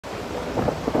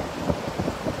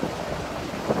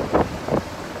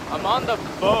I'm on the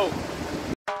boat.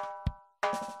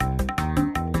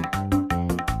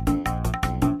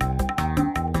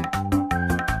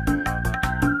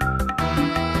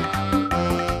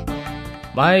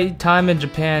 My time in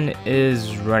Japan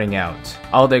is running out.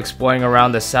 All the exploring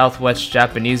around the southwest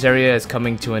Japanese area is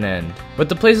coming to an end. With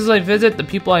the places I visit, the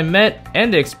people I met,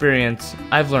 and the experience,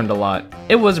 I've learned a lot.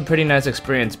 It was a pretty nice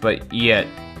experience, but yet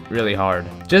really hard.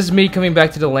 Just me coming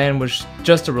back to the land was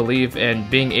just a relief, and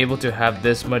being able to have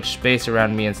this much space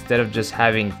around me instead of just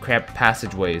having cramped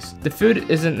passageways. The food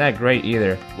isn't that great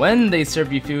either. When they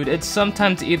serve you food, it's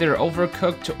sometimes either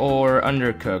overcooked or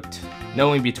undercooked.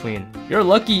 No in between. You're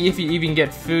lucky if you even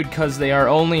get food cause they are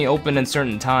only open in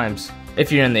certain times. If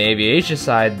you're in the aviation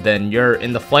side, then you're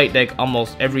in the flight deck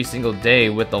almost every single day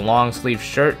with a long sleeve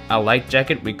shirt, a light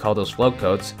jacket, we call those float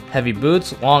coats, heavy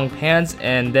boots, long pants,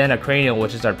 and then a cranial,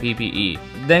 which is our PPE.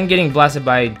 Then getting blasted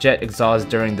by jet exhaust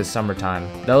during the summertime.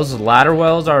 Those ladder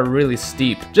wells are really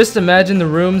steep. Just imagine the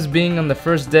rooms being on the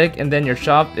first deck and then your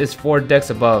shop is 4 decks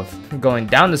above. Going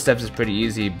down the steps is pretty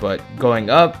easy, but going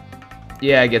up,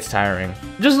 yeah, it gets tiring.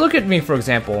 Just look at me for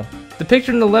example. The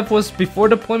picture on the left was before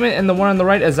deployment and the one on the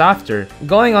right is after.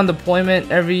 Going on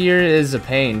deployment every year is a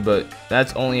pain, but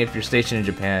that's only if you're stationed in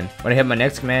Japan. When I hit my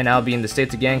next command, I'll be in the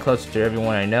States again, closer to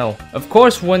everyone I know. Of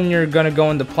course, when you're gonna go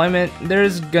on deployment,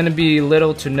 there's gonna be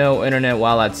little to no internet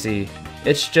while at sea.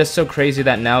 It's just so crazy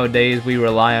that nowadays we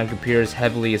rely on computers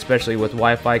heavily, especially with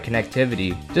Wi-Fi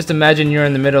connectivity. Just imagine you're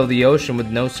in the middle of the ocean with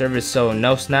no service, so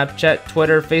no Snapchat,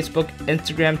 Twitter, Facebook,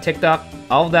 Instagram, TikTok,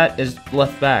 all that is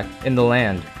left back in the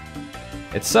land.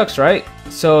 It sucks, right?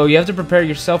 So you have to prepare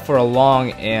yourself for a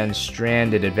long and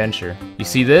stranded adventure. You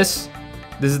see this?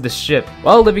 This is the ship.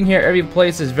 While living here, every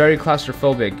place is very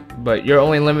claustrophobic, but you're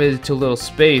only limited to a little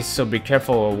space, so be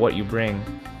careful of what you bring.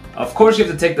 Of course you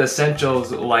have to take the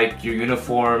essentials like your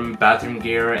uniform, bathroom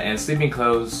gear, and sleeping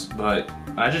clothes, but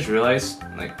I just realized,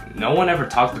 like, no one ever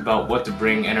talked about what to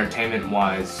bring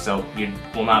entertainment-wise, so you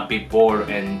will not be bored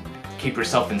and keep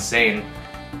yourself insane.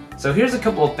 So here's a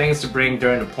couple of things to bring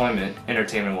during deployment,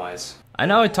 entertainment-wise. I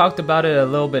know I talked about it a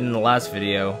little bit in the last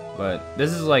video, but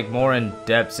this is like more in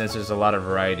depth since there's a lot of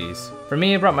varieties. For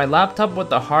me, I brought my laptop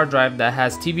with a hard drive that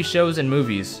has TV shows and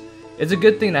movies. It's a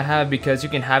good thing to have because you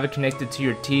can have it connected to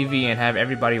your TV and have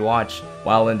everybody watch.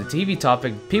 While in the TV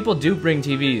topic, people do bring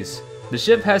TVs. The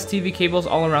ship has TV cables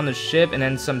all around the ship and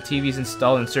then some TVs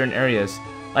installed in certain areas.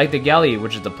 Like the galley,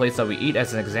 which is the place that we eat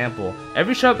as an example.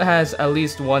 Every shop has at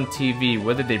least one TV,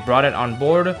 whether they brought it on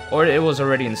board or it was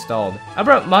already installed. I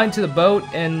brought mine to the boat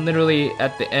and literally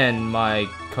at the end, my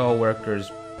co-workers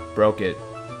broke it.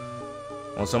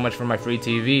 Well, so much for my free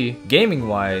TV. Gaming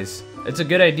wise, it's a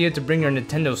good idea to bring your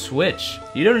Nintendo Switch.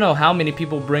 You don't know how many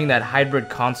people bring that hybrid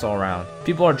console around.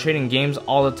 People are trading games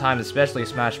all the time, especially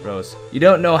Smash Bros. You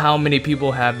don't know how many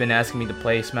people have been asking me to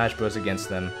play Smash Bros against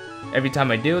them. Every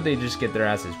time I do, they just get their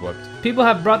asses whooped. People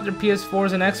have brought their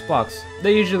PS4s and Xbox.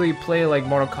 They usually play like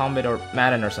Mortal Kombat or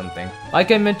Madden or something. Like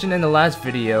I mentioned in the last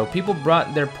video, people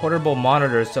brought their portable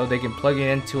monitors so they can plug it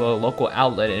into a local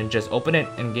outlet and just open it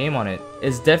and game on it.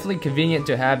 It's definitely convenient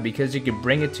to have because you can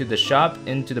bring it to the shop,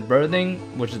 into the berthing,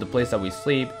 which is the place that we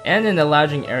sleep, and in the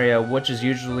lounging area, which is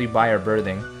usually by our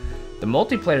berthing. The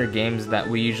multiplayer games that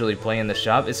we usually play in the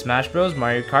shop is Smash Bros,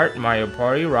 Mario Kart, Mario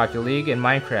Party, Rocket League, and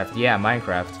Minecraft. Yeah,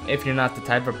 Minecraft. If you're not the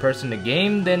type of person to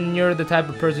game, then you're the type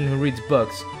of person who reads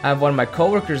books. I have one of my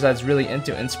coworkers that's really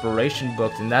into inspiration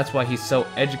books, and that's why he's so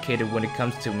educated when it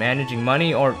comes to managing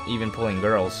money or even pulling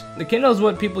girls. The Kindle is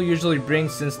what people usually bring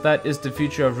since that is the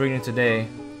future of reading today.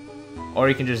 Or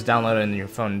you can just download it on your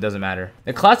phone, it doesn't matter.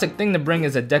 The classic thing to bring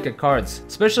is a deck of cards.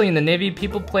 Especially in the Navy,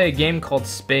 people play a game called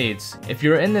Spades. If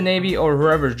you're in the Navy or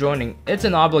whoever's joining, it's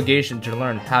an obligation to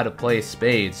learn how to play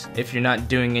spades. If you're not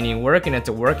doing any work and it's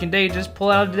a working day, just pull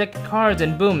out a deck of cards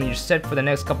and boom, you're set for the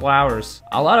next couple hours.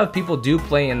 A lot of people do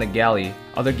play in the galley.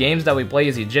 Other games that we play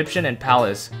is Egyptian and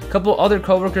Palace. A couple other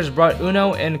coworkers brought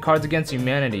Uno and Cards Against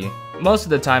Humanity. Most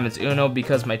of the time it's Uno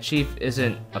because my chief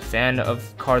isn't a fan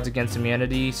of Cards Against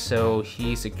Humanity, so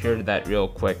he secured that real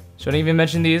quick. Should I even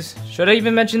mention these? Should I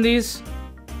even mention these?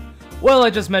 Well,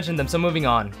 I just mentioned them, so moving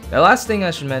on. The last thing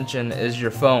I should mention is your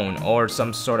phone or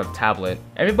some sort of tablet.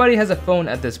 Everybody has a phone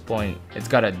at this point. It's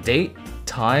got a date,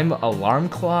 time, alarm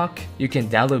clock. You can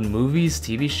download movies,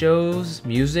 TV shows,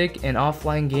 music, and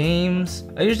offline games.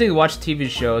 I usually watch TV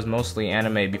shows, mostly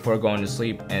anime, before going to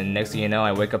sleep, and next thing you know,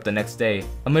 I wake up the next day.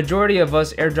 A majority of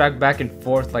us air drag back and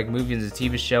forth like movies and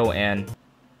TV show and...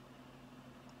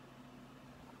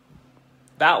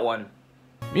 that one.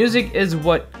 Music is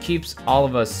what keeps all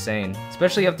of us sane.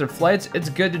 Especially after flights, it's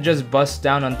good to just bust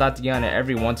down on Tatiana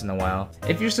every once in a while.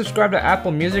 If you subscribe to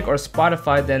Apple Music or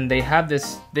Spotify, then they have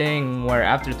this thing where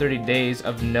after 30 days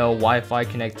of no Wi-Fi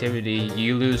connectivity,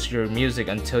 you lose your music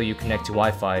until you connect to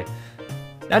Wi-Fi.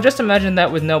 Now just imagine that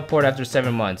with no port after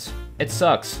 7 months. It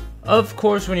sucks. Of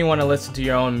course, when you want to listen to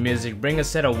your own music, bring a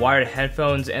set of wired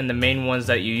headphones and the main ones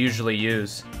that you usually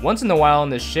use. Once in a while on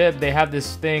the ship, they have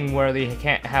this thing where they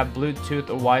can't have Bluetooth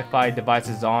or Wi-Fi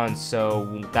devices on,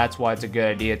 so that's why it's a good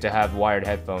idea to have wired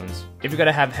headphones. If you're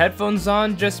gonna have headphones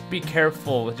on, just be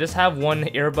careful. Just have one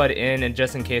earbud in and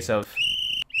just in case of...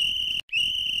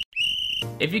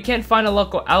 If you can't find a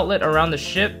local outlet around the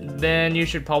ship, then you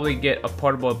should probably get a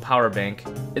portable power bank.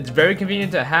 It's very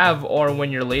convenient to have, or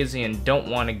when you're lazy and don't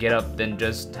want to get up, then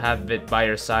just have it by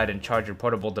your side and charge your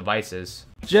portable devices.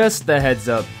 Just a heads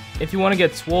up, if you want to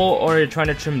get swole or you're trying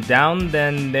to trim down,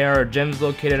 then there are gyms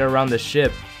located around the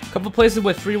ship. A couple places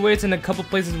with free weights and a couple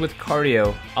places with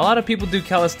cardio. A lot of people do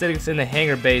calisthenics in the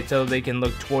hangar bay so they can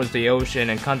look towards the ocean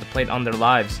and contemplate on their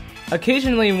lives.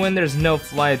 Occasionally, when there's no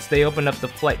flights, they open up the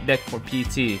flight deck for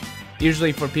PT,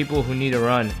 usually for people who need a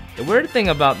run. The weird thing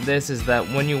about this is that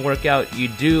when you work out, you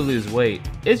do lose weight.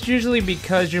 It's usually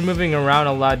because you're moving around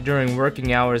a lot during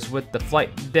working hours with the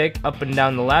flight deck up and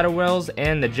down the ladder rails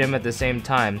and the gym at the same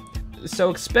time. So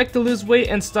expect to lose weight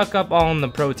and stock up on the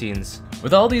proteins.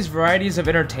 With all these varieties of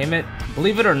entertainment,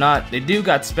 believe it or not, they do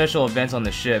got special events on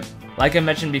the ship. Like I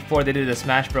mentioned before, they did a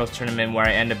Smash Bros tournament where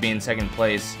I ended up being second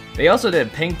place. They also did a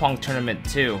ping pong tournament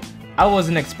too. I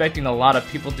wasn't expecting a lot of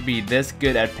people to be this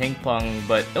good at ping pong,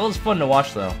 but it was fun to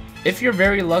watch though. If you're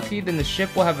very lucky, then the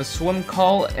ship will have a swim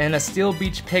call and a Steel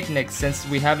Beach picnic since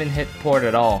we haven't hit port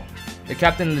at all. The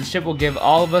captain of the ship will give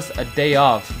all of us a day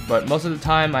off, but most of the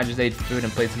time I just ate food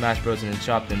and played Smash Bros and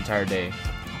shopped the entire day.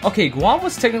 Okay, Guam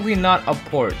was technically not a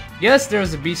port. Yes, there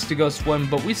was a beach to go swim,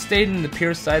 but we stayed in the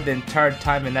pier side the entire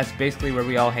time and that's basically where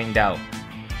we all hanged out.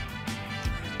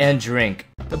 And drink.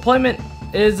 Deployment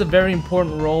is a very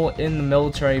important role in the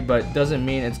military, but doesn't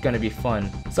mean it's gonna be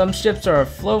fun. Some ships are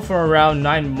afloat for around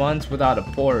 9 months without a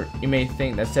port. You may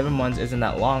think that 7 months isn't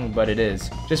that long, but it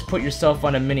is. Just put yourself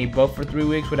on a mini boat for 3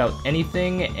 weeks without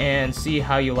anything and see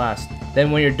how you last.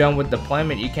 Then when you're done with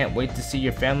deployment, you can't wait to see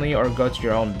your family or go to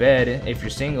your own bed if you're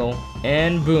single.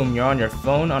 And boom, you're on your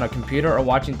phone, on a computer, or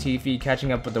watching TV,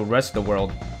 catching up with the rest of the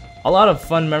world. A lot of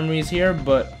fun memories here,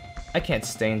 but I can't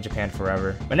stay in Japan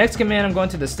forever. My next command, I'm going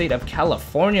to the state of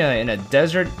California in a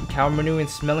desert, cow manure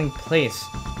smelling place.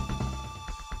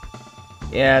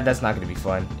 Yeah, that's not gonna be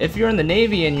fun. If you're in the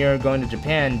Navy and you're going to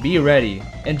Japan, be ready.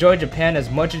 Enjoy Japan as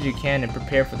much as you can and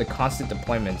prepare for the constant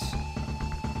deployments.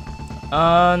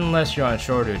 Unless you're on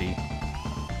shore duty.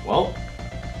 Well,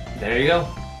 there you go.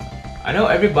 I know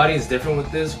everybody's different with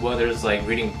this, whether it's like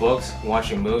reading books,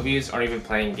 watching movies, or even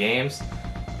playing games.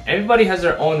 Everybody has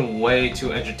their own way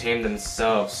to entertain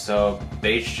themselves, so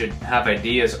they should have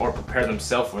ideas or prepare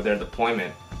themselves for their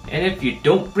deployment. And if you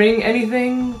don't bring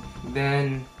anything,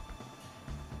 then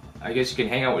I guess you can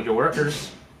hang out with your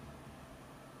workers.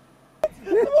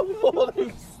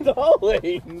 Folding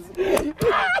Stallings!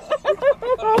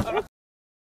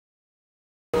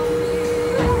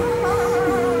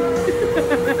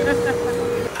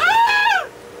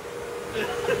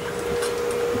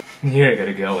 You're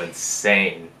gonna go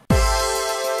insane.